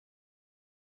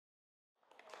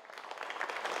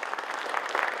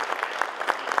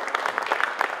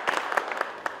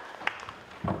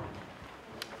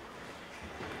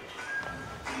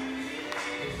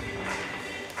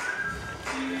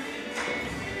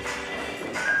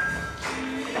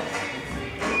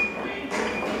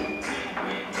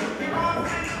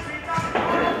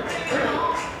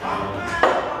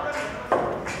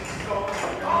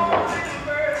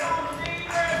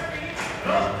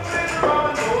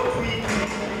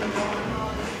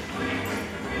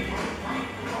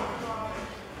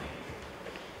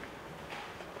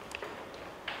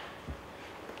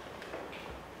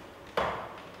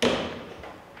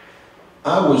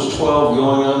I was 12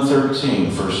 going on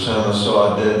 13, first time I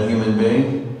saw a dead human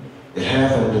being. It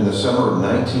happened in the summer of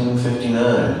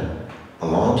 1959, a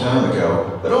long time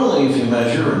ago, but only if you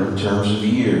measure in terms of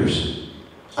years.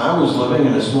 I was living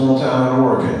in a small town in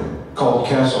Oregon called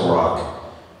Castle Rock.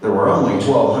 There were only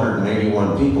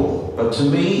 1,281 people, but to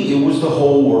me, it was the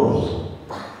whole world.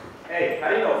 Hey, how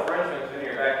do you know Frenchman's in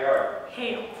your backyard?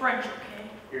 Hey, I'm French, okay?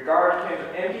 Your garbage cans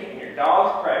are empty and your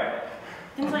dog's pregnant.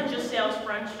 Didn't I just say I was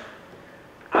French?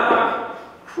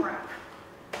 Crap.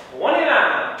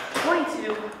 29.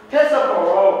 22. Piss up a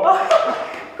road.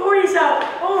 Oh, Gordy's out.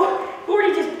 Oh,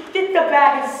 Gordy just hit the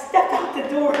bag and stepped out the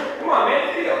door. Come on,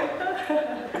 man, feel.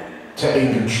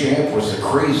 Teddy Duchamp was the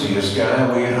craziest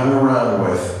guy we had hung around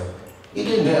with. He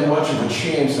didn't have much of a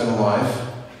chance in life.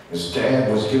 His dad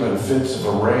was given fits of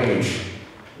a rage.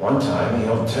 One time he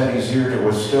held Teddy's ear to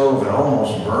a stove and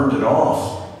almost burned it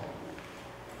off.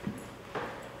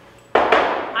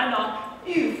 I knock.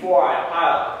 You four-eyed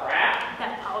pile of crap.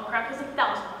 That pile of crap is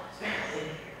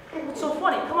 $1,000. What's so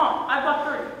funny? Come on, I've got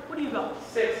 30. What do you got?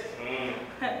 16.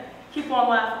 Keep on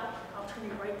laughing. I'll turn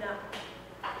you right down.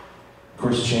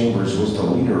 Chris Chambers was the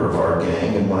leader of our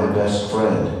gang and my best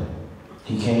friend.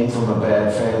 He came from a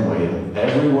bad family and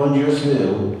everyone just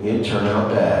knew he'd turn out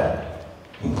bad,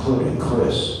 including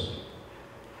Chris.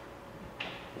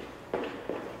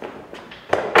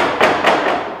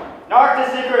 Knock the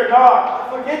secret knock.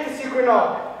 Forget the secret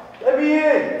knock. Let me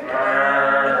in.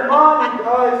 Come on, you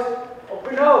guys.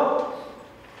 Open up.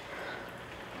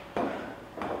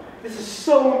 This is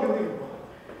so unbelievable.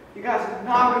 You guys are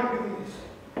not going to believe this.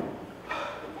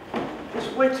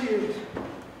 Just wait till you listen.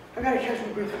 I gotta catch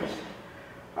my breath first.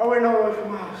 I ran all the way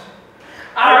from my house.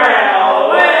 I ran all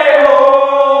the way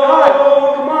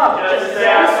No, come on. Just say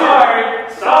I'm sorry.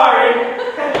 Sorry.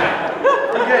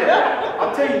 Forget it.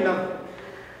 I'll tell you nothing.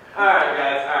 Alright,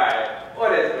 guys, alright.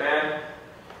 What is it, man?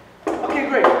 Okay,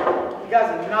 great. You guys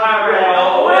are not I ready. ran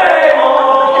all the way home.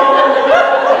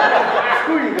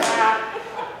 Screw you guys.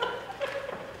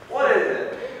 What is it?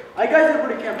 Are you guys able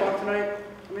to camp out tonight?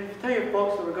 I mean, if you tell your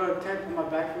folks that we're going to tent in my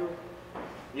backfield.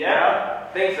 Yeah,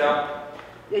 think so.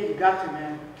 Yeah, you got to,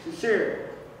 man. Sincere.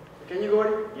 Can you,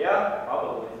 Gordy? Yeah,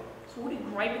 probably. So what are you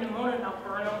griping and moaning about,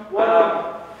 Bruno?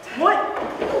 What?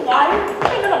 You liar? You ain't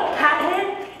got no pat hand.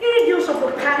 You didn't do something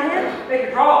with pat hand. Make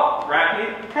a draw, Rappy.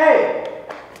 Hey,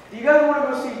 do you guys want to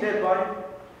go see a dead body?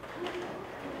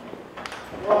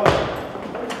 Well,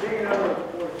 what's big enough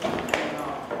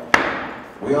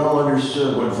for We all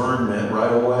understood what Vern meant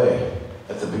right away.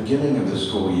 At the beginning of the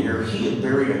school year, he had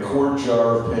buried a quart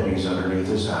jar of pennies underneath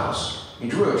his house. He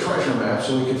drew a treasure map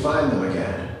so he could find them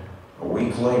again. A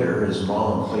week later, his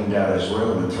mom cleaned out his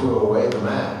room and threw away the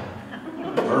map.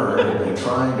 Vern had been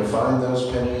trying to find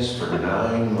those pennies for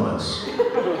 9 months.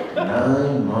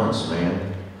 9 months,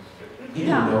 man. He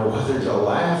didn't know whether to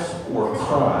laugh or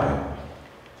cry.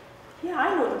 Yeah,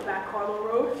 I know the back Carlo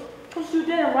Road. Comes through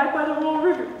there right by the Roll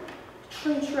River. The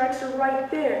train tracks are right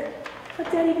there. My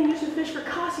dad even used to fish for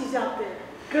Cassies out there.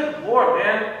 Good lord,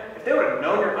 man. If they would have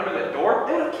known you're under the door,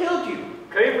 they would have killed you.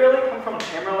 Could he really come from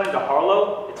Chamberlain to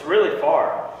Harlow? It's really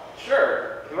far.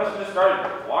 Sure. He must have just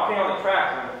started walking on the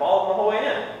tracks and followed the whole way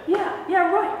in.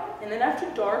 Yeah, right. And then after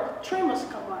dark, a train must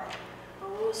have come by.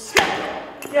 Oh, smack!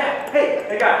 Yeah,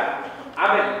 hey guys.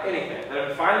 I bet anything that if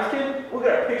we find this kid, we'll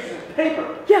get our pictures in the paper.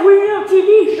 Yeah, we get on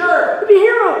TV. Sure. We'll be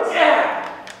heroes.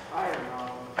 Yeah. I don't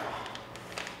know.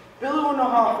 Billy won't know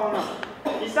how I found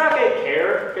out. He's not gonna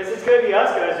care, because it's gonna be us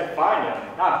guys who find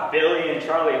him, not Billy and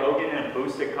Charlie Hogan in a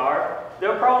boosted car.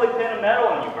 They'll probably pin a medal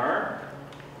on you, Vern.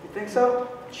 You think so?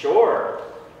 Sure.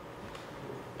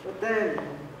 But then,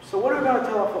 so what are we going to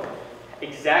tell our folks?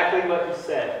 Exactly what you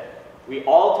said. We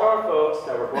all tell our folks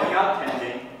that we're going out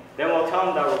tending, then we'll tell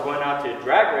them that we're going out to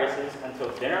drag races until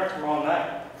dinner tomorrow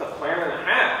night. It's a plan and a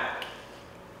half.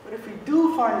 But if we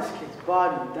do find this kid's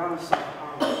body down in South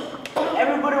Carolina,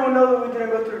 everybody will know that we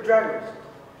didn't go through the drag race.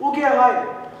 We'll get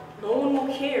hiding. No one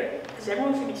will care, because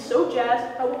everyone's going to be so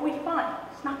jazzed by what we find.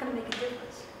 It's not going to make a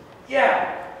difference.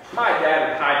 Yeah. My dad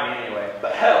would hide me anyway.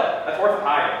 But hell, that's worth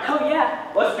hiding. Oh,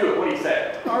 yeah. Let's do it. What do you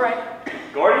say? All right.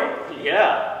 Gordy?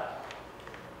 Yeah.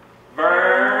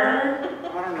 Vern?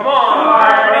 Come Come on,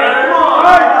 Vern. Come on.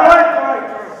 All right.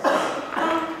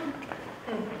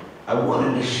 I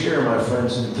wanted to share my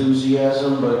friend's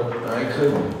enthusiasm, but I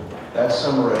couldn't. That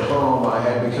summer at home, I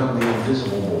had become the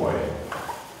invisible boy.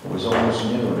 It was almost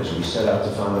noon as we set out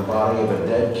to find the body of a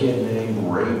dead kid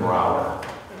named Ray Brower.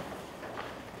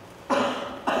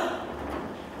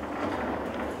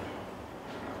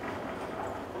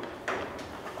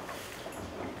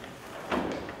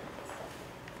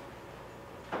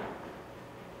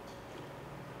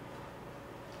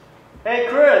 Hey,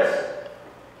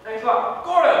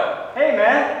 Hey,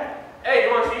 man. Hey,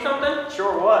 you want to see something?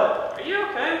 Sure, what? Are you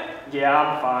okay? Yeah,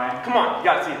 I'm fine. Come on, you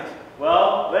gotta see this.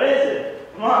 Well, what is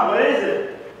it? Come on, what is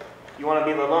it? You want to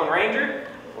be the Lone Ranger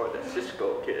or the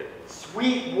Cisco Kid?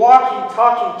 Sweet walking,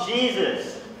 talking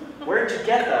Jesus. Where'd you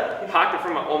get that? Pocked it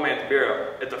from my old man's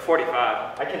bureau. It's a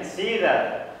 45. I can see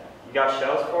that. You got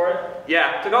shells for it?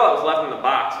 Yeah, took all that was left in the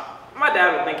box. My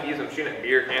dad would think he used them shooting at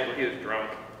beer cans when he was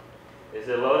drunk. Is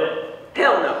it loaded?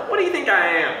 Hell no. What do you think I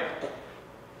am?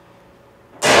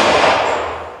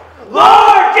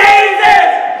 Lord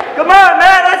Jesus! Come on,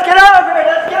 man, let's get out of here!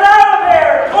 Let's get out of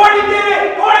here! 40 did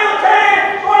it! 40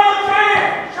 Lieutenant! 40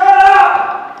 Lieutenant! Shut up!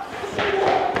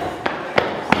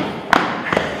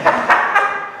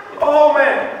 Oh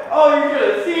man! Oh, you should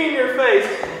have seen your face.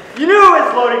 You knew it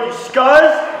was loaded, you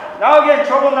scuzz! Now I'll get in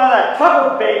trouble now that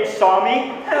Tupper babe saw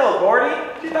me. Hell, Gordy.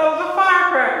 She thought it was a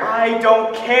firecracker. I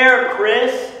don't care,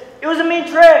 Chris. It was a mean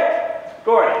trick.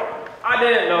 Gordy, I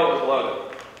didn't know it was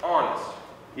loaded. Honest.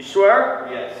 You swear?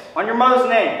 Yes. On your mother's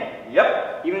name?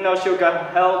 Yep. Even though she'll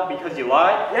get held because you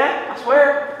lied? Yeah, I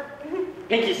swear.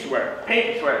 Pinky swear.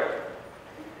 Pinky swear.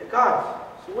 Hey guys,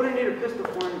 so what do you need a pistol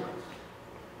for anyways?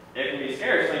 It can be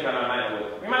scary sleeping on a night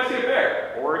with. We might see a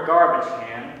bear. Or a garbage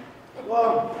can.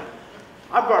 Well,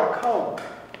 I brought a comb.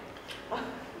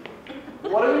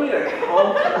 What do we need a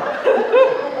comb for?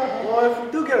 Well, if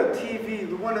we do get a TV,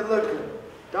 we want to look good,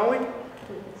 don't we?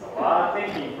 It's a lot of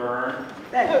thinking, Vern.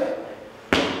 Thanks.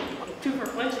 2 for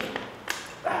flinching.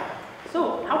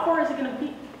 So, how far is it going to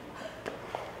be?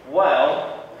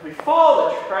 Well, if we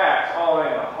follow the tracks all the way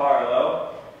into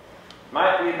Harlow,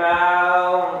 might be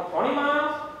about 20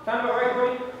 miles? Sound about right,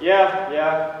 Gordy?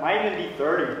 Yeah. Might even be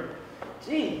 30.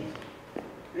 Jeez,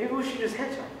 maybe we should just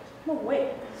hitchhike. No way.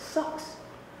 It sucks.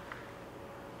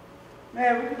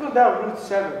 Man, we could go down Route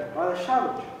 7 by the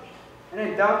Shiloh Church, and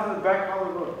then down to the back Hollow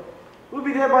Road. We'll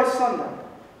be there by sundown.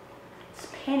 It's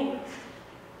painting.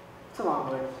 It's a long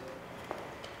ways.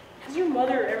 Has your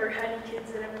mother ever had any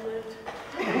kids that ever lived?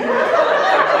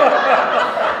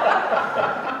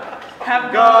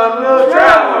 Have gone will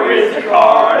travel is the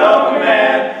card of a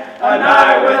man, a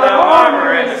knight without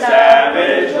armor in a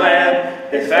savage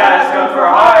land. His fast come for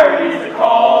hire, he's the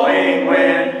calling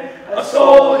wind. A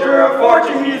soldier of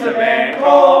fortune, he's a man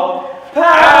called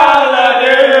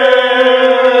Paladin.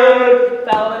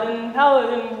 Paladin,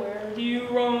 Paladin, where do you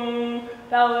roam?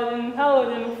 Paladin,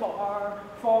 Paladin, far,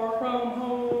 far from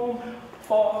home.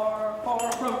 Far,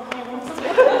 far from home.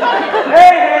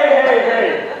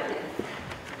 Hey!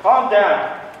 Calm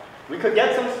down. We could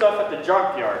get some stuff at the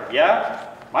junkyard,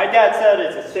 yeah? My dad said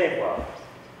it's a safe route.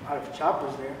 Not if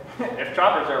Chopper's there. If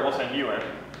Chopper's there, we'll send you in.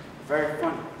 Very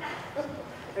funny.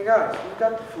 Hey guys, we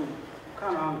got the food. I'm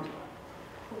kind of hungry.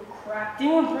 Oh crap, did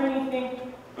anyone bring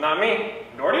anything? Not me.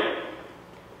 Gordy?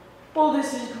 Well,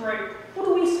 this is great. What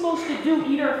are we supposed to do,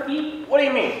 eat our feet? What do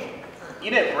you mean?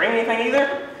 You didn't bring anything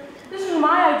either? This is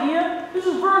my idea. This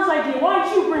is Vern's idea. Why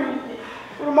didn't you bring anything?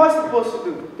 What am I supposed to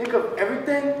do? Think of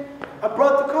everything? I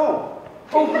brought the comb.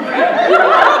 Oh, great.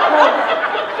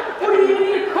 What do you even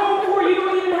need a comb for? You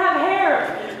don't even have hair.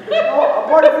 Oh, I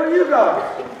brought it for you guys.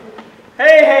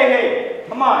 Hey!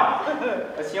 Come on.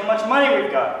 Let's see how much money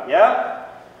we've got, yeah?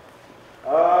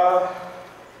 Let's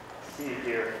see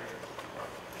here.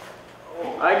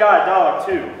 I got $1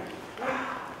 too.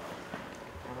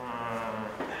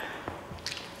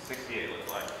 68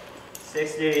 looks like.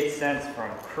 68 cents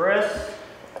from Chris.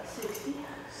 60.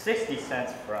 60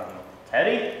 cents from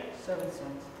Teddy. 7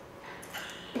 cents.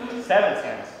 7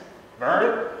 cents.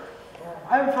 Vern?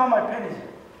 I haven't found my pennies yet.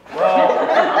 Well,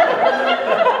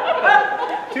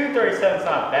 237's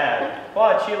not bad.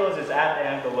 Well, Chilo's is at the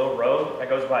end of the low road that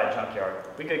goes by a junkyard.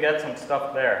 We could get some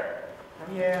stuff there.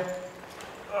 Yeah.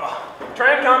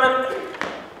 Train coming.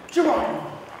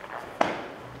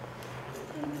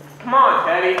 Come on,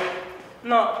 Teddy.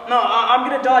 No, I'm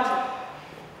gonna dodge it.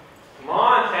 Come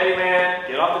on, Teddy, man.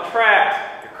 Get off the tracks.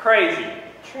 You're crazy.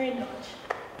 Train dodge.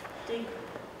 Dig.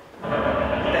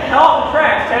 Get the hell off the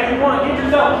tracks, Teddy. You want to get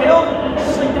yourself killed?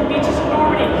 Just like the beaches of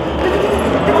Normandy.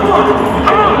 Come on.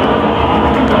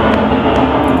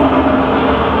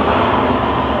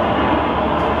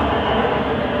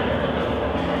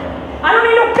 I don't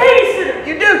need no babysitter.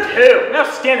 You do too. Now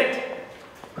skin it.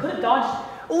 Could have dodged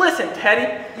it. Listen, Teddy.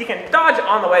 You can dodge it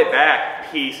on the way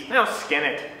back. Peace. Now skin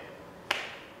it.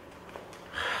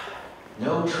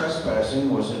 No trespassing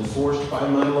was enforced by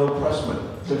Milo Pressman,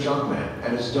 the junkman,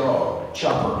 and his dog,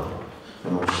 Chopper, the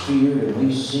most feared and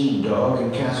least seen dog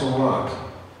in Castle Rock.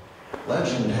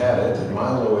 Legend had it that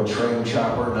Milo had trained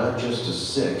Chopper not just to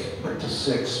sick, but to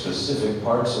sick specific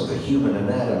parts of the human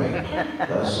anatomy.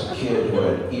 Thus, a kid who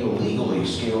had illegally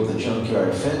scaled the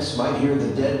junkyard fence might hear the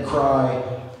dead cry,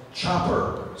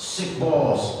 "Chopper, sick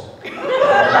balls."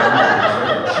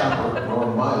 Neither Chopper nor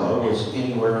Milo was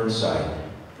anywhere in sight.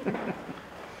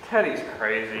 Teddy's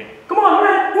crazy. Come on,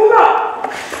 man, move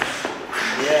up!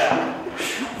 Yeah.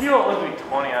 You don't live to be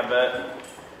 20, I bet.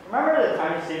 Remember the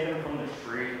time you saved him from the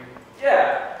tree?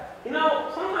 Yeah. You know,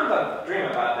 sometimes I dream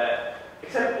about that.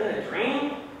 Except in a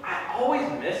dream, I always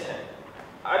miss him.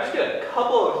 I just get a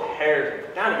couple of his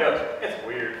hairs, down he goes. It's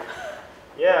weird.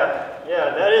 Yeah,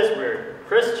 that is weird.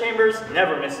 Chris Chambers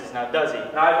never misses now, does he?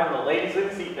 Not even the ladies in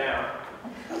the seat down.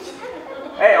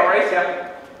 Hey, I'll race ya.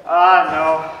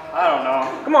 No, I don't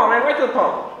know. Come on, man, right to the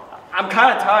pump. I'm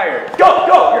kind of tired. Go,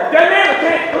 go! You're a dead man. The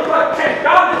tank looks like a tank.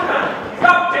 Stop this time.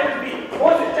 Stop Chambers' beat.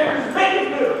 Once the Chambers make his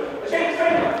move, the Chambers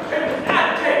fake it. Chambers out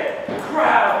of tank. The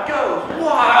crowd goes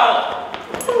wild.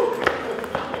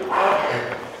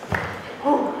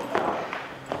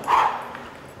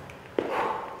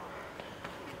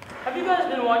 Have you guys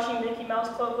been watching Mickey Mouse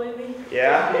Club lately?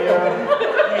 Yeah? I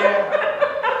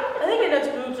think Annette's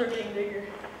boobs are getting bigger.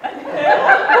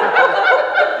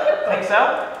 Think so?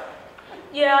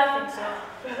 Yeah, I think so.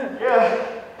 Yeah,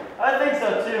 I think so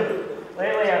too.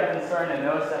 Lately I've been starting to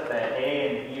notice that the A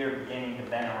and the E are beginning to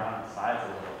bend around the sides a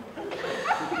little.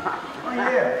 Oh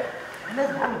yeah, and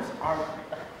that's boobs are.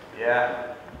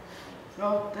 Yeah.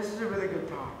 So this is a really good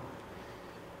time.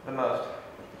 The most.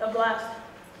 A blast.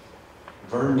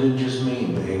 Vern didn't just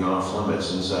mean being off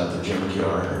limits inside the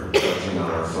junkyard, or touching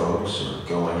on our folks, or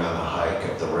going on a hike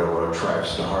up the railroad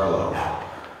tracks to Harlow.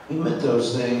 He meant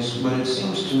those things, but it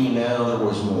seems to me now there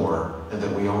was more, and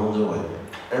that we all knew it.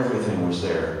 Everything was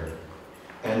there.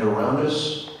 And around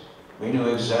us, we knew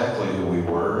exactly who we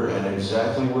were, and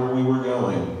exactly where we were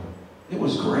going. It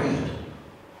was grand.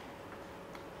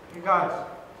 Hey guys,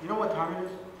 you know what time it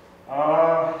is?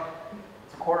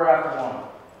 It's 1:15.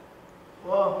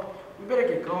 Well, we better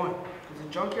get going, because the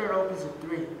junkyard opens at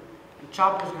 3. The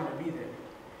chopper's gonna be there.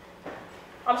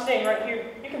 I'm staying right here.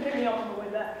 You can pick me up on the way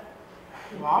back.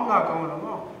 Well, I'm not going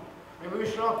alone. Maybe we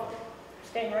should all.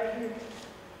 Staying right here.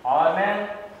 Odd man,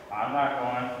 I'm not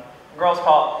going. Girls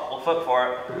call. We'll flip for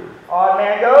it. Odd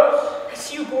man goes.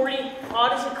 It's you, Gordy.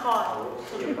 Odd as a cod. We'll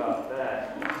see about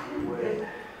that. Wait.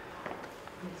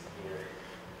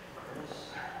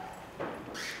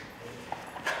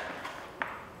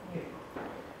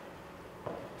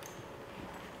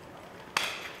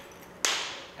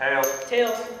 Tails.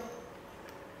 Tails.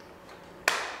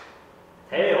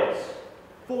 Tails.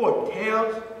 4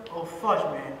 tails? Oh, fudge,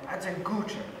 man. That's a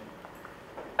goocher.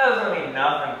 That doesn't mean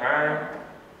nothing, Vern.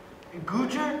 A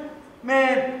goocher?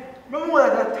 Man, remember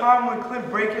at that time when Clint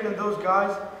Bracken and those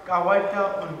guys got wiped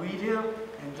out on Weed Hill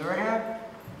and Durham?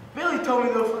 Billy told me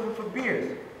they were looking for beers.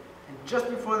 And just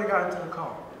before they got into the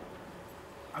car,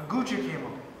 a goocher came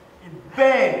up. And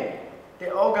bang! They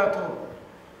all got told.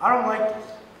 I don't like this.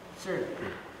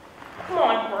 Seriously. Come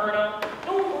on, Berno.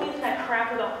 Don't believe in that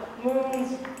crap about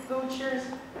moons, goochers.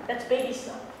 That's baby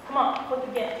stuff. Come on, flip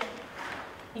again.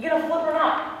 You gonna flip or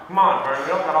not? Come on, Vern. We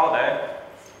don't got all day.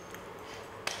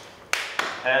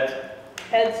 Heads.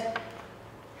 Heads.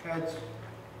 Heads.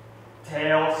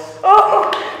 Tails. Oh,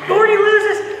 Gordy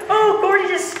loses. Oh, Gordy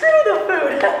just screwed the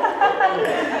food.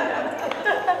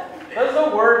 Does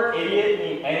the word idiot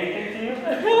mean anything to you?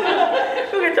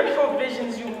 Go get the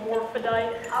provisions, you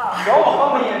morphodite. Don't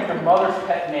call me in your mother's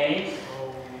pet names.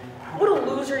 What a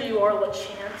loser you are,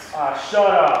 LaChance.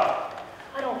 Shut up.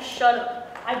 I don't shut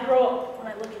up. I grow up. When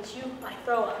I look at you, I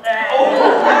throw up.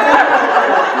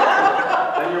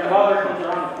 Then your mother comes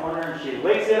around the corner and she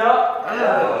licks it up.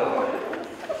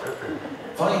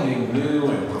 Finding new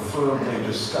and preferably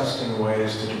disgusting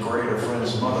ways to degrade a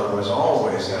friend's mother was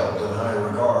always held in high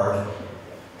regard.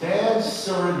 Dads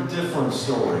are a different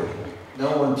story.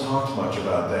 No one talked much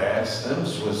about dads.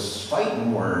 Them's was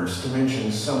fighting words to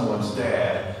mention someone's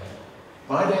dad.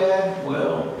 My dad,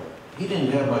 well, he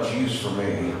didn't have much use for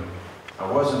me. I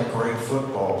wasn't a great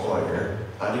football player.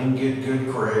 I didn't get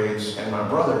good grades, and my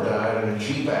brother died in a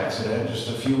Jeep accident just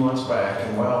a few months back,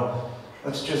 and well,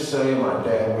 let's just say my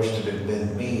dad wished it had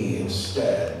been me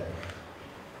instead.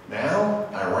 Now,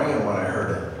 I ran when I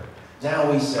heard it.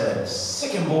 Now he said,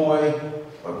 "Sickin' boy,"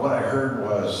 but what I heard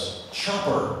was,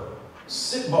 "Chopper,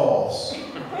 sick balls."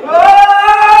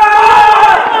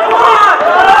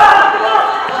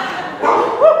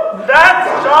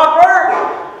 That's Chopper!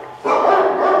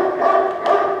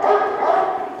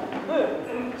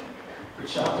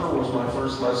 Chopper was my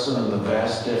first lesson in the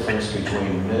vast difference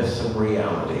between myth and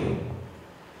reality.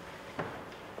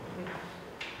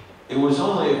 It was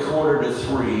only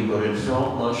 2:45, but it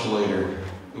felt much later.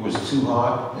 It was too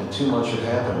hot and too much had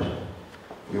happened.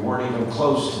 We weren't even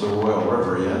close to the Royal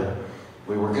River yet.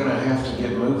 We were gonna have to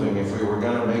get moving if we were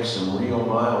gonna make some real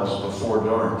miles before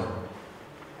dark.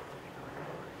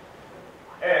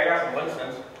 Hey, I got some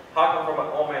Winston's. Hawking from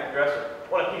my old man's dresser.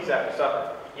 Want a piece after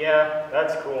supper? Yeah,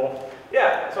 that's cool.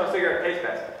 Yeah, that's my cigarette tastes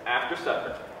best. After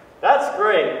supper. That's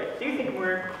great. Do you think I'm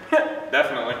weird?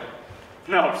 Definitely.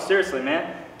 No, seriously,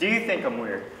 man. Do you think I'm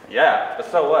weird? Yeah,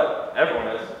 but so what? Everyone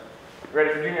is. Ready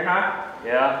for junior high?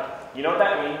 Yeah. You know what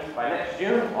that means? By next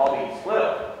June, I'll be split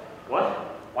up. What?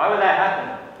 Why would that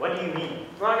happen? What do you mean?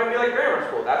 It's not going to be like grammar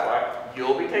school, that's why.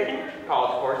 You'll be taking your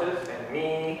college courses, and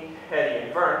me, Hetty,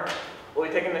 and Vern will be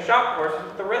taking the shop courses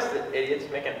with the rest of the idiots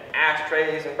making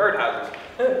ashtrays and birdhouses.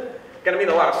 Gonna meet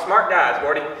a lot of smart guys,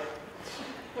 Gordy.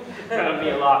 Gonna be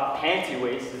a lot of panty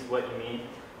wastes is what you mean.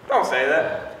 Don't say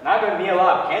that. Not gonna be a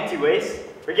lot of panty wastes.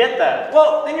 Forget that.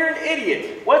 Well, then you're an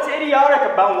idiot. What's idiotic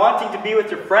about wanting to be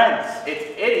with your friends? It's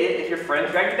idiot if your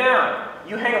friends drag you down.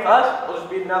 You hang with us, it'll just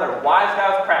be another wise guy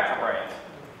with crack your brains.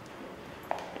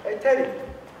 Hey, Teddy,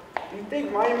 do you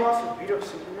think Mighty Mouse would beat up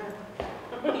Superman?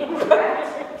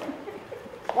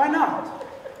 Why not?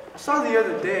 I saw the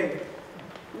other day,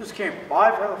 he was carrying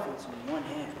 5 elephants in one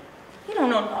hand. You don't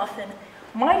know nothing.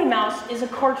 Mighty Mouse is a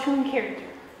cartoon character.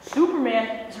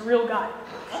 Superman is a real guy.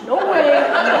 There's no way a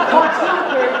cartoon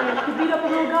character could beat up a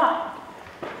real guy.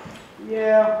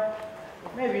 Yeah,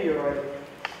 maybe you're right.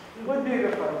 It would be a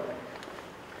good fight.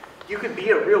 You could be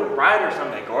a real writer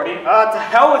someday, Gordy. To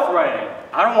hell with writing.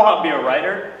 I don't want to be a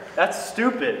writer. That's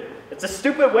stupid. It's a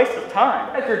stupid waste of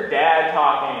time. That's your dad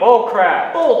talking. Bull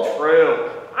crap. Bull true.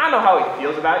 I know how he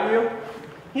feels about you.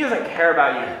 He doesn't care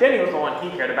about you. Denny was the one he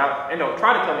cared about, and don't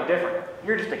try to tell me different.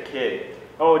 You're just a kid.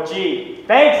 Oh, gee.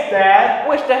 Thanks, Dad.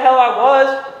 Wish the hell I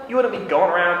was. You wouldn't be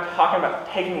going around talking about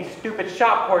taking these stupid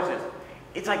shop courses.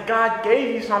 It's like God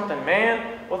gave you something,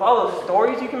 man, with all those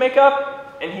stories you can make up.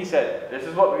 And he said, this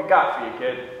is what we've got for you,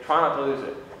 kid. Try not to lose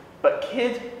it. But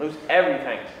kids lose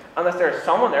everything, unless there's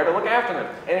someone there to look after them.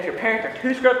 And if your parents are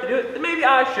too screwed up to do it, then maybe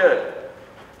I should.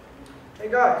 Hey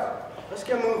guys, let's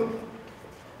get moving.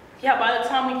 Yeah, by the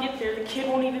time we get there, the kid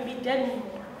won't even be dead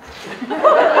anymore. You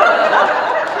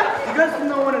guys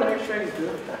know when the next train is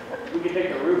due? We could take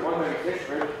the Route 136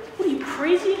 route. What are you,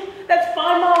 crazy? That's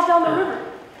 5 miles down the river.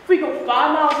 If we go 5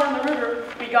 miles down the river,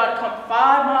 we gotta come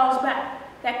 5 miles back.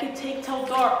 That could take till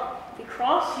dark. If we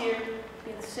cross here, we'll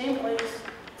be in the same place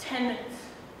 10 minutes.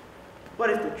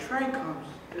 But if the train comes,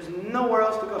 there's nowhere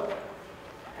else to go.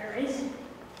 There isn't.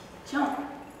 Jump.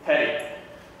 Teddy,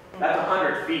 that's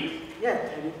 100 feet. Yeah,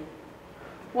 Teddy.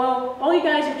 Well, while you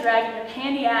guys are dragging your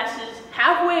candy asses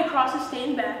halfway across the state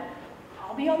and back,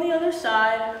 I'll be on the other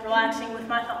side, relaxing with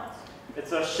my thoughts.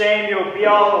 It's a shame you'll be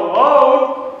all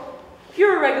alone.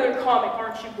 You're a regular comic,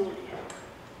 aren't you, Gordy?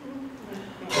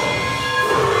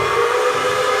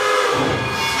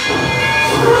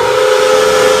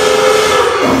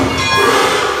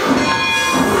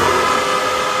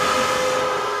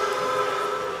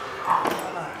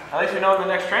 At least we know when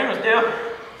the next train was due.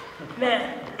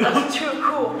 Man, that's too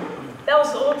cool. That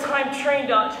was the old-time train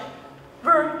dodge.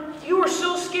 Vern, you were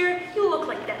so scared, you looked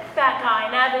like that fat guy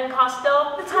in Abbott and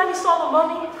Costello the time you saw the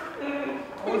mummy.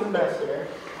 I wasn't that scared.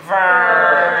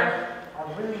 Vern.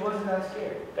 I really wasn't that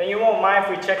scared. Then you won't mind if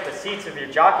we check the seats of your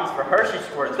jockeys for Hershey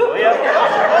squirts, will ya?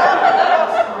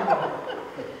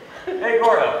 Hey,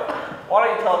 Gordo, why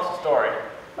don't you tell us a story?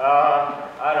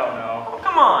 I don't know. Oh,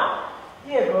 come on.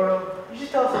 Yeah, Gordo, you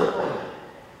should tell us a story.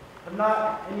 But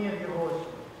not any of your horses.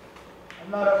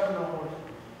 I'm not up for no horses.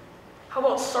 How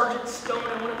about Sergeant Stone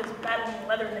and one of his battling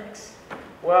leathernecks?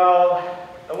 Well,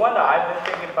 the one that I've been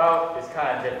thinking about is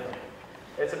kind of different.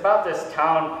 It's about this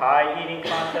town pie eating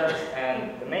contest,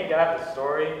 and the main guy of the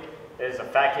story is a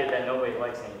fat kid that nobody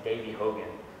likes named Davy Hogan.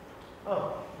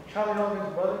 Oh, Charlie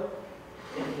Hogan's brother?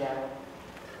 Yeah.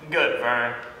 Good,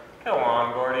 Vern. Go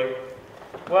on, Gordy.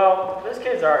 Well, this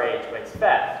kid's our age, but he's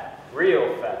fat.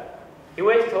 Real fat. He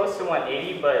weighs close to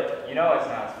 180, but you know it's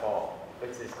not his fault.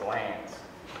 It's his glands.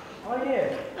 Oh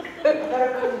yeah, I got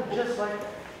a cousin just like that.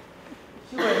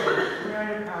 She weighs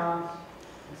 300 pounds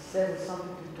and says it's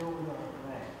something to do with her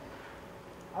glands.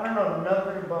 I don't know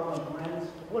nothing about my glands,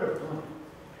 but what a fun.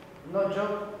 No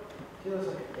joke, she looks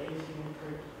like a daisy in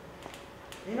person.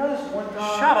 You know this one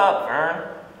time? Shut up, Vern.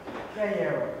 Yeah,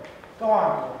 right. Go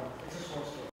on, it's a small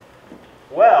story.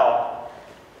 Well,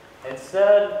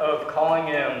 instead of calling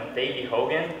him Davy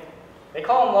Hogan, they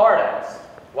call him Lardass.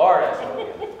 Lardass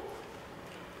Hogan.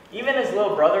 Even his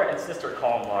little brother and sister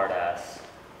call him Lardass.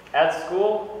 At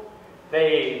school,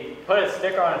 they put a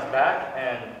sticker on his back,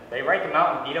 and they rank him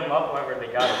out and beat him up whenever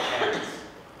they got a chance.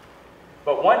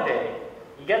 But one day,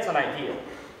 he gets an idea.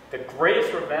 The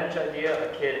greatest revenge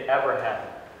idea a kid ever had.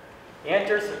 He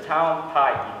enters the town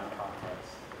pie eating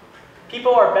contest.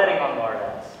 People are betting on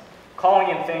Lardass, calling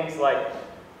him things like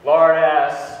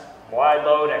Lardass, wide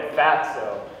load, and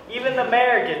fatso. Even the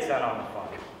mayor gets in on the fun,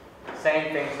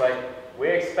 saying things like, "We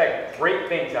expect great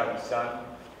things out of you, son.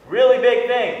 Really big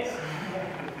things."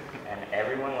 And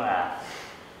everyone laughs.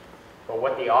 But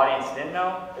what the audience didn't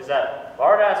know is that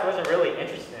Lardass wasn't really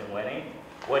interested in winning.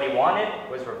 What he wanted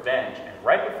was revenge, and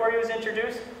right before he was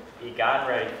introduced, he got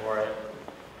ready for it.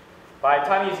 By the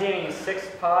time he was eating his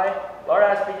sixth pie,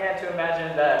 Lardass began to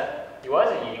imagine that he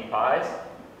wasn't eating pies.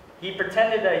 He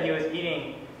pretended that he was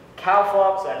eating cow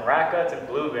flops and rat guts and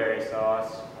blueberry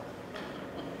sauce.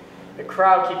 The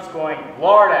crowd keeps going,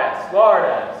 "Lardass,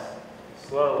 Lardass."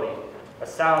 Slowly, a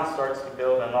sound starts to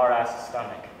build in Lardass's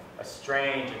stomach. A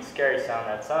strange and scary sound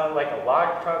that sounded like a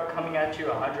log truck coming at you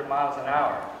 100 miles an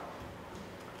hour.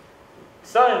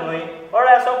 Suddenly,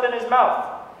 Lardass opened his mouth,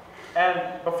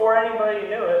 and before anybody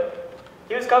knew it,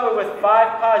 he was covered with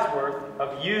 5 pies worth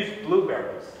of used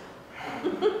blueberries.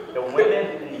 The women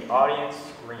in the audience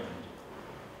screamed.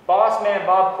 Boss man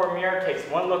Bob Cormier takes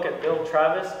one look at Bill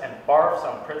Travis and barfs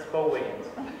on Principal Wiggins.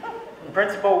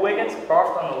 Principal Wiggins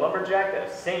barfed on the lumberjack that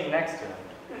was sitting next to him.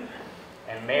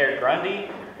 And Mayor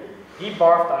Grundy, he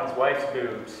barfed on his wife's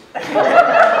boobs.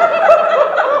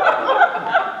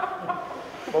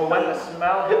 But when the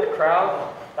smell hit the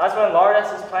crowd, that's when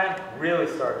Lardass's plan really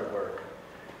started to work.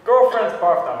 Girlfriends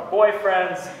barfed on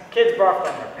boyfriends, kids barfed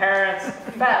on their parents,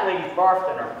 fat ladies barfed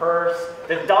in her purse,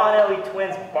 the Donnelly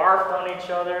twins barfed on each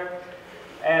other,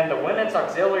 and the women's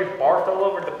auxiliary barfed all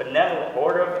over the benevolent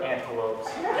order of antelopes.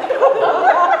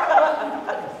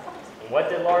 And what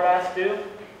did Lardass do?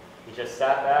 He just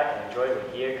sat back and enjoyed what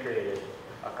he had created.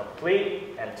 A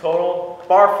complete and total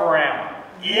barfarama.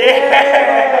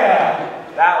 Yeah!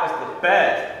 That was the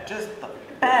best. Just the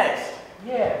best.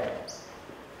 Yeah.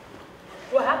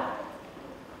 What happened?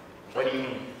 What do you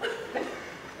mean?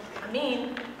 I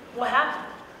mean, what happened?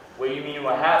 What do you mean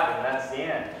what happened? That's the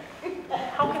end.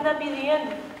 How can that be the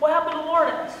end? What happened to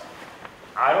Lardass?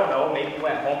 I don't know, maybe he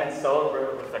went home and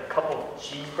celebrated with a couple of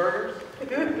cheeseburgers?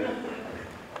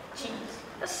 Jeez,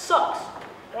 that sucks.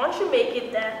 Why don't you make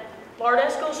it that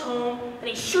Lardass goes home and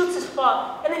he shoots his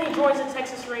father, and then he joins the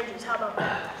Texas Rangers? How about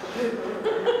that?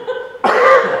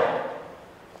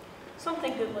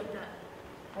 Something good like that.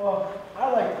 Well,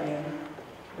 I like the end.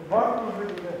 The bark was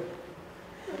really good.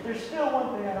 But there's still one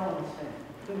thing I don't understand.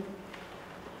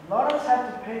 Lardass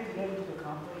have to pay to get into the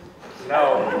complex?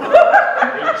 No,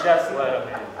 they just let him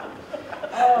in.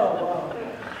 Oh, wow.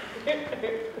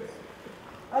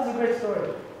 That's a great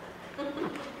story.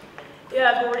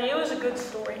 Yeah, Gordy, it was a good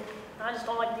story. I just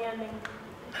don't like the ending.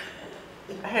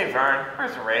 Hey, Vern,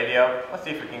 where's the radio? Let's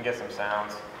see if we can get some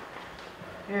sounds.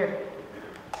 Here.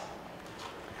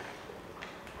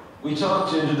 We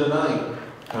talked into the night,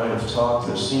 kind of talk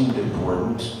that seemed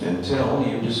important until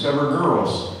you discover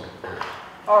girls.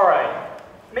 All right,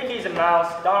 Mickey's a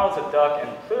mouse, Donald's a duck,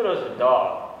 and Pluto's a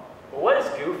dog. But what is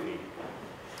Goofy?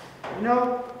 You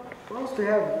know, if I was to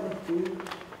have one food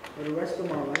for the rest of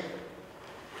my life,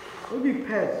 it would be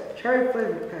Pez,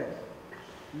 cherry-flavored Pez.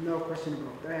 No question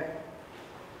about that.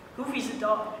 Goofy's a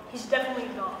dog. He's definitely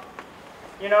a dog.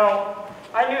 You know,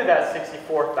 I knew that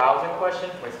 64,000 question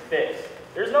was fixed.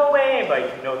 There's no way anybody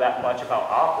can know that much about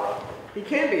opera. He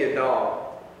can be a dog,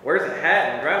 wears a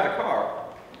hat and drives a car.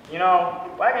 You know,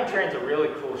 Wagon Train's a really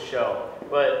cool show,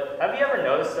 but have you ever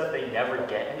noticed that they never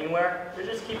get anywhere? They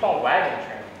just keep on wagon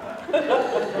training.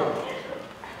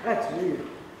 That's weird.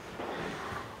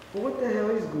 But what the hell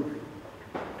is Goofy?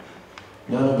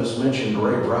 None of us mentioned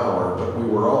Ray Brower, but we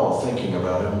were all thinking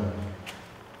about him.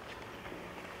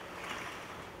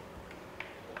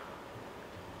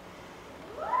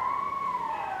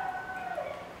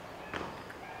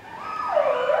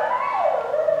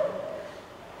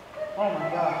 Oh my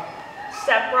God. It's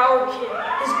that Brower kid.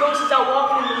 His ghost is out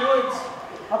walking in the woods.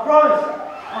 I promise,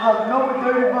 I'll have no more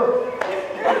dirty books.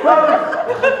 I promise.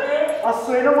 I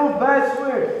swear no more bad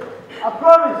swears. I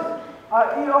promise,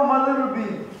 I'll eat all my little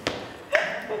beans.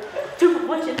 Dude,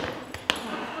 watch it.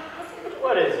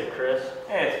 What is it, Chris?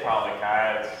 It's probably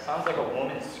coyotes. Sounds like a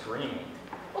woman screaming.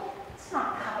 It's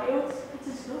not coyotes. It's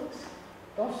his ghost.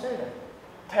 Don't say that.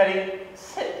 Teddy,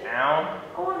 sit down.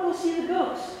 I want to go see the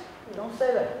ghost. Don't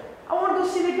say that. I want to go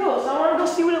see the ghost. I want to go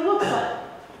see what it looks like.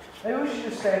 Maybe we should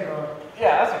just stay going.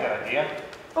 Yeah, that's a good idea.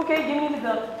 Okay, give me the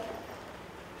gun.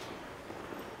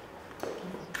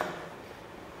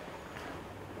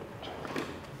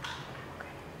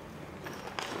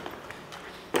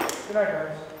 Good night,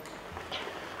 guys.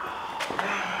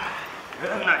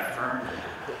 Good night, Vern.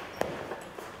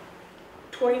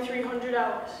 2,300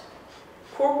 hours.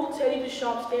 Corporal Teddy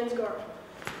Deschamps stands guard.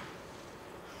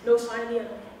 No sign of the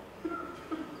enemy.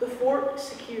 The fort is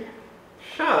secure.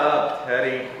 Shut up,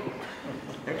 Teddy.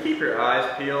 And keep your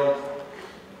eyes peeled.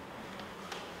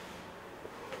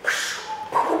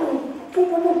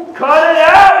 Cut it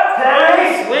out,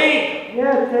 Teddy! Sleep!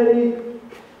 Yeah, Teddy.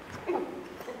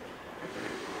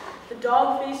 The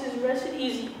dog faces rested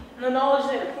easy in the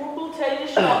knowledge that Corporal Teddy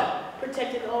Deschamps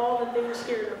protected all that they were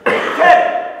scared of.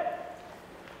 Teddy!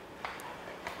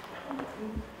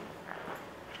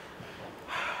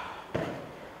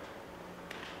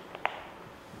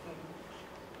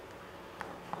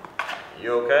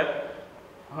 You okay?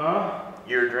 Huh?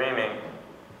 You're dreaming.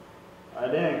 I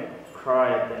didn't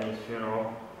cry at Denny's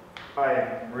funeral.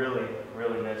 I really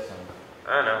miss him.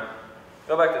 I know.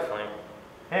 Go back to sleep.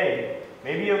 Hey,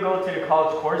 maybe you'll go to the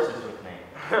college courses with me.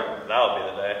 That'll be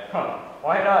the day. Huh?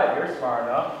 Why not? You're smart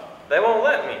enough. They won't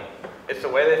let me. It's the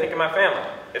way they think of my family.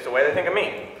 It's the way they think of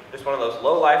me. Just one of those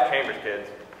low-life Chambers kids.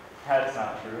 That's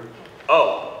not true.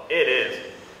 Oh, it is.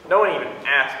 No one even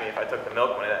asked me if I took the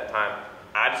milk money that time.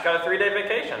 I just got a 3-day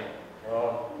vacation.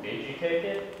 Well, did you take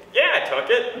it? Yeah, I took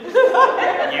it.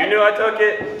 You knew I took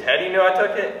it. Teddy knew I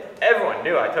took it. Everyone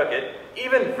knew I took it.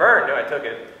 Even Vern knew I took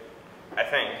it. I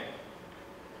think.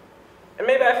 And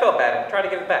maybe I felt bad and tried to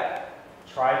give it back.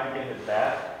 Tried to give it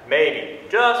back? Maybe.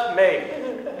 Just maybe.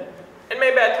 And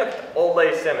maybe I took it to Old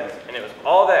Lady Simmons and it was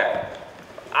all there.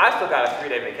 I still got a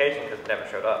 3-day vacation because it never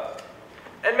showed up.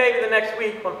 And maybe the next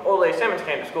week when Old Lady Simmons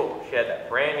came to school, she had that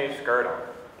brand new skirt on.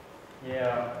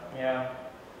 Yeah.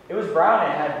 It was brown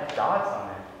and had dots on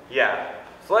it. Yeah.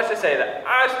 So let's just say that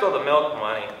I stole the milk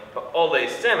money, but Old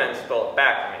Lady Simmons stole it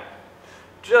back from me.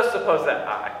 Just suppose that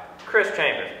I, Chris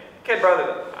Chambers, kid brother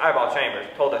of Eyeball Chambers,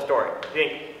 told that story. Do you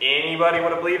think anybody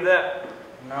would have believed that?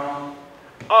 No.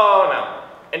 Oh, no.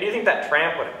 And do you think that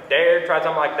tramp would have dared try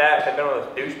something like that if had been one of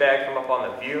those douchebags from up on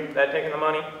the View that had taken the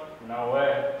money? No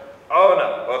way. Oh,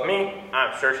 no. But with me,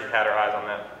 I'm sure she'd had her eyes on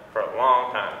that for a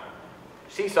long time.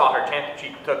 She saw her chance and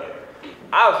she took it.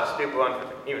 I was the stupid one for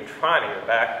even trying to get it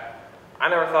back. I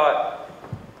never thought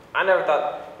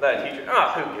that a teacher,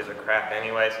 who gives a crap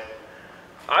anyways.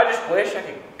 I just wish I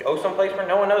could go someplace where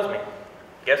no one knows me.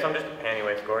 Guess I'm just a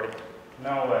pantywaist, Gordy.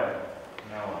 No way.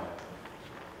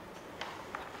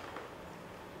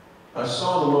 I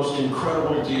saw the most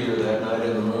incredible deer that night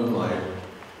in the moonlight.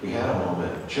 We had a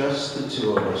moment, just the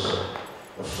two of us.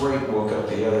 A freight woke up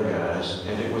the other guys,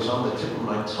 and it was on the tip of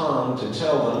my tongue to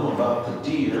tell them about the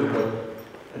deer, but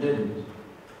I didn't.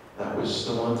 That was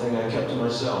the one thing I kept to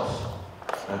myself.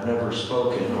 I've never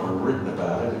spoken or written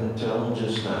about it until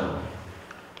just now.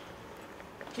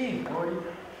 Gee, Gordy, you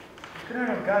couldn't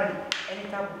have gotten any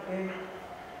type of thing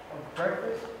of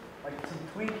breakfast? Like some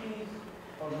Twinkies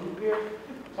or root beer?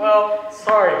 Well,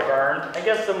 sorry, Vern. I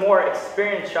guess the more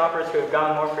experienced shoppers could have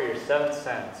gotten more for your 7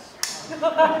 cents.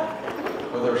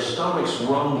 With our stomachs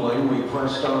rumbling, we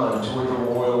pressed on toward the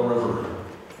Royal River.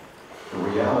 The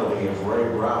reality of Ray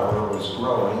Brower was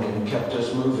growing and kept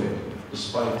us moving,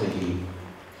 despite the heat.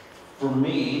 For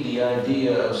me, the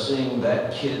idea of seeing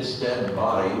that kid's dead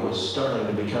body was starting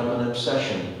to become an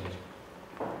obsession.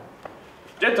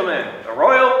 Gentlemen, the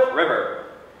Royal River.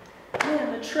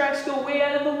 Man, the tracks go way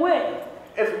out of the way.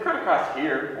 If we cut across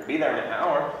here, we'll be there in an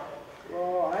hour.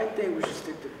 Well, I think we should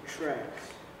stick to the tracks.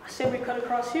 I say we cut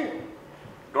across here.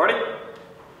 Gordy?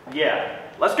 Yeah.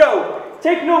 Let's go!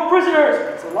 Take no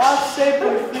prisoners! It's a lot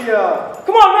safer if we,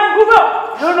 Come on, man, move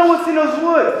up! I don't know what's in those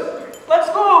woods. Let's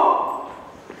go!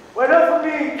 Wait up for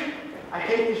me. I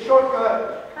hate this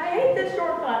shortcut. I hate this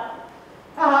shortcut.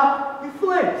 Haha, you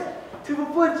flinched. Two for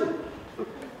flinching.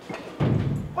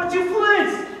 But you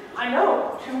flinched! I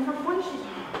know, 2 for flinching.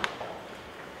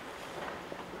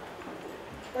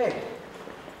 Hey,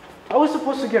 I was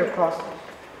supposed to get across this.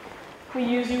 We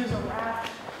use you as a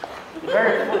raft.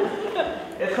 Very funny.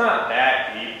 It's not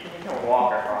that deep. You can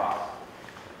walk across.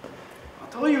 I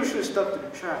told you should have stuck to the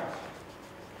tracks.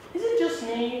 Is it just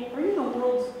me, or are you the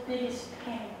world's biggest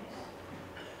panties?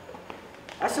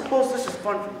 I suppose this is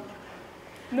fun for you.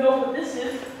 No, but this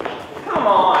is. Come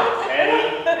on,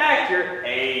 Teddy. Act your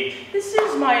age. This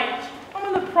is my age.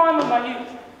 I'm in the prime of my youth.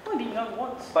 I'll be young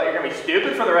once. But you're gonna be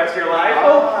stupid for the rest of your life.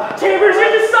 Chambers,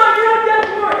 you're the son, you're on death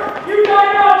warrant! You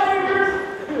die now,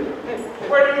 Chambers!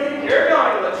 Where do you think you're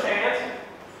going, little chance?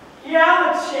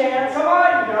 Yeah, the chance. Come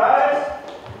on, you guys.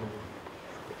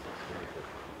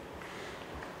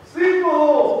 Sleep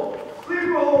hole! Sleep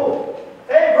hole!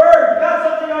 Hey, Vern, you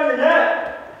got something on your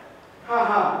neck.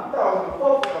 Haha, that was gonna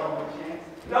focus on my chance.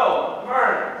 No,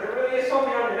 Vern, there really is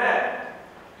something on your neck.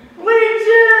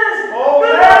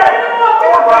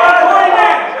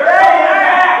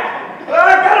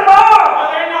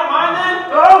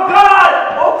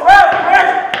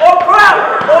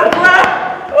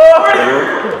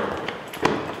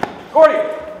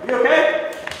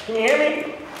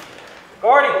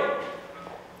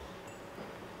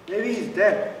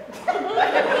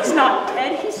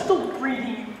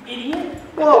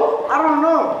 I don't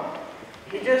know.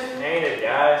 He just fainted,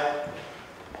 guys.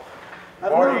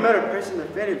 I've never met a person that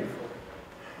fainted before.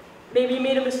 Maybe you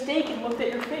made a mistake and looked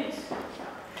at your face.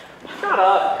 Shut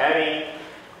up, Teddy.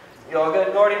 You all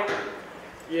good, Gordy?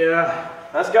 Yeah.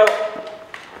 Let's go.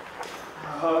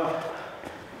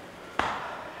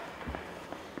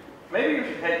 Maybe you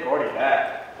should take Gordy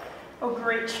back. Oh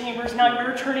great, Chambers, now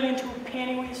you're turning into a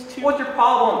pantywaist too. What's your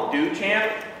problem, dude,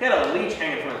 champ? He had a leech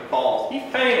hanging from his balls. He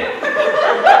fainted. You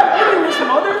and his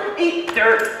mother? Eat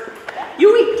dirt.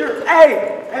 You eat dirt.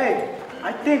 Hey,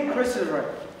 I think Chris is right.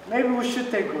 Maybe we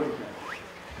should take Gordy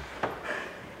back.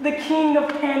 The king of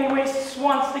pantywaists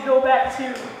wants to go back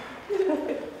too.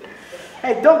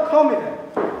 Hey, don't call me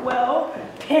that. Well,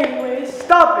 pantywaist.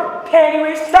 Stop it.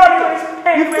 Pantywaist, pantywaist,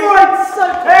 pantywaist. Before I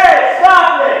suck. Hey,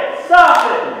 stop it!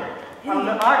 Stop it! I'm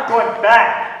not going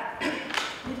back.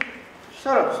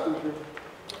 Shut up, stupid.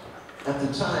 At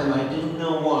the time, I didn't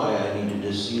know why I needed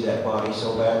to see that body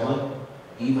so badly.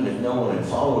 Even if no one had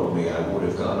followed me, I would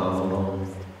have gone on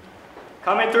alone.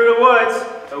 Coming through the woods,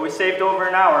 but we saved over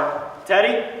an hour.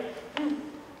 Teddy,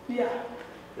 Yeah,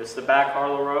 this is the back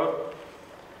Harlow Road.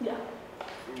 yeah.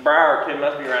 Brower kid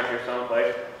must be around here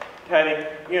someplace. Teddy,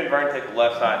 you and Vern take the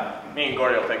left side. Me and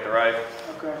Gordy will take the right.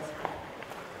 Okay.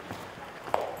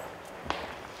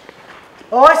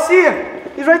 Oh, I see him.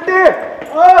 He's right there.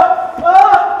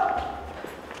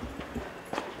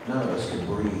 None of us could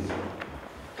breathe.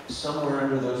 Somewhere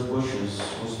under those bushes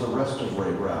was the rest of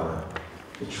Ray Brower.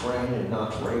 The train had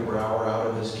knocked Ray Brower out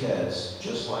of his keds,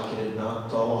 just like it had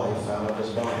knocked the life out of his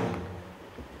body.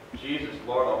 Jesus,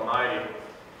 Lord Almighty.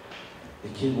 The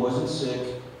kid wasn't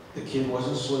sick. The kid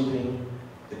wasn't sleeping.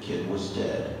 The kid was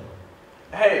dead.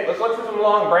 Hey, let's look for some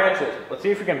long branches. Let's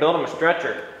see if we can build him a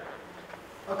stretcher.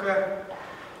 Okay.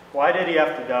 Why did he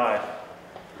have to die?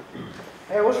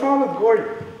 Hey, what's wrong with Gordy?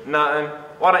 Nothing.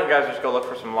 Why don't you guys just go look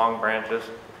for some long branches?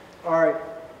 All right.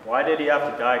 Why did he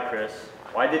have to die, Chris?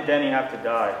 Why did Denny have to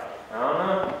die? I don't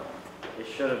know. It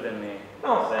should have been me.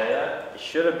 Don't say that. It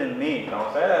should have been me.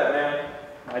 Don't say that, man.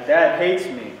 My dad hates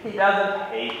me. He doesn't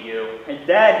hate you. My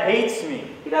dad hates me.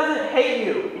 He doesn't hate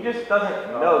you. He just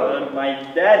doesn't know you. My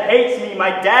dad hates me.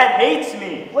 My dad hates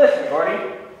me. Listen,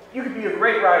 Gordy. You could be a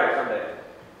great writer someday.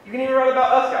 You can even write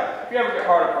about us guys if you ever get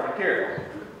hard up for material.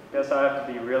 Guess I have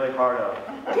to be really hard up.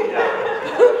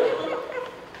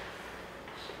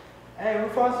 Hey, we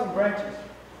found some branches.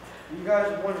 You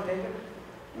guys want to take them?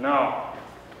 No.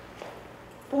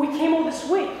 But we came all this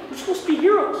way. We're supposed to be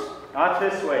heroes. Not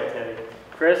this way, Teddy.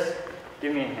 Chris,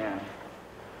 give me a hand.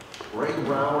 Ray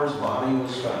Brower's body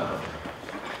was found.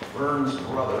 Vern's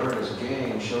brother and his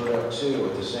gang showed up too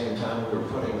at the same time we were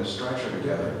putting the stretcher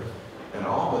together, and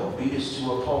all but beat us to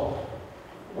a pulp.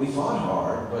 We fought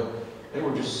hard, but they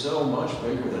were just so much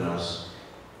bigger than us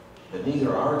that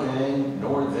neither our gang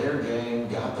nor their gang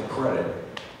got the credit.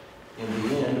 In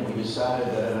the end, we decided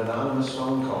that an anonymous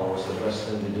phone call was the best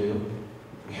thing to do.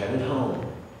 We headed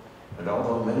home, and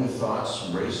although many thoughts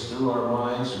raced through our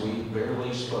minds, we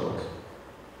barely spoke.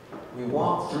 We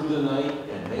walked through the night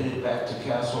and made it back to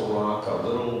Castle Rock a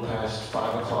little past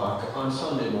 5 o'clock on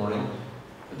Sunday morning,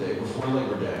 the day before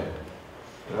Labor Day.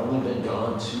 It had only been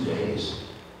gone 2 days.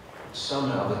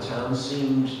 Somehow the town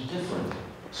seemed different,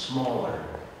 smaller.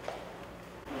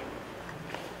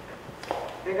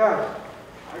 Hey guys,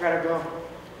 I gotta go.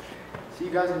 See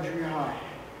you guys in junior high.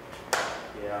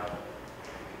 Yeah.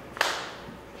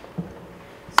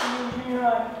 See you in junior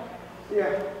high.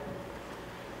 Yeah.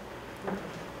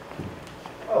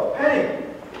 Oh, Penny!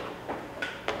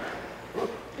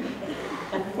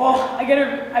 Well, I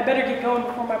better get going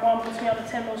before my mom puts me on the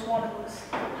 10 most wanted list.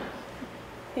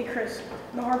 Hey Chris,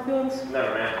 no hard feelings?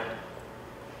 Never, man.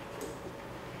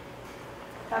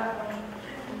 Have fun.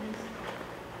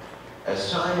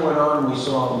 As time went on, we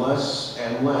saw less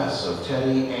and less of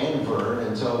Teddy and Vern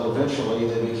until eventually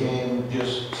they became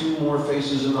just two more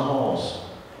faces in the halls.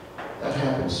 That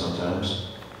happens sometimes.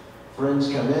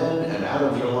 Friends come in and out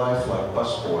of your life like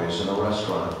busboys in a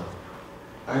restaurant.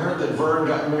 I heard that Vern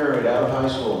got married out of high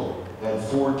school, had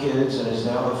 4 kids, and is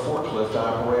now the forklift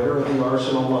operator at the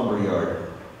Arsenal Lumberyard.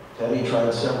 Teddy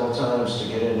tried several times to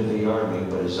get into the Army,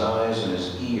 but his eyes and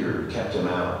his ear kept him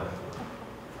out.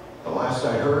 The last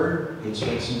I heard, he'd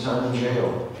spent some time in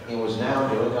jail. He was now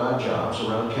doing odd jobs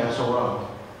around Castle Rock.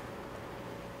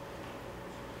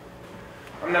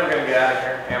 I'm never gonna get out of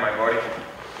here, am I, Gordy?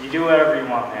 You do whatever you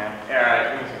want, man. Yeah,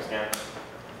 alright, give me some skin.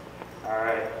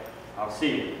 Alright. I'll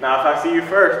see you. Now, if I see you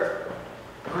first.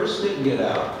 Chris didn't get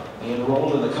out. He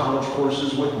enrolled in the college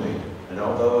courses with me, and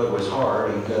although it was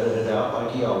hard, he gutted it out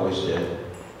like he always did.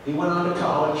 He went on to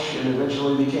college and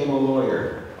eventually became a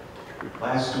lawyer.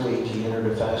 Last week, he entered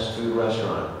a fast food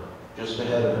restaurant. Just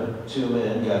ahead of him, two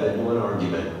men got into an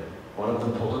argument. One of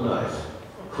them pulled a knife.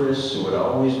 Chris, who would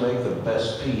always make the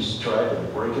best piece, tried to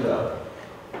break it up.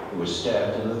 He was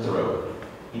stabbed in the throat.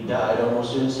 He died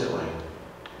almost instantly.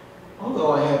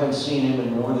 Although I haven't seen him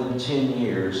in more than 10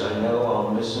 years, I know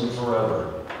I'll miss him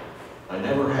forever. I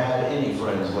never had any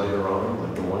friends later on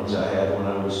like the ones I had when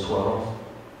I was 12.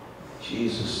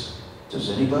 Jesus, does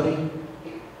anybody?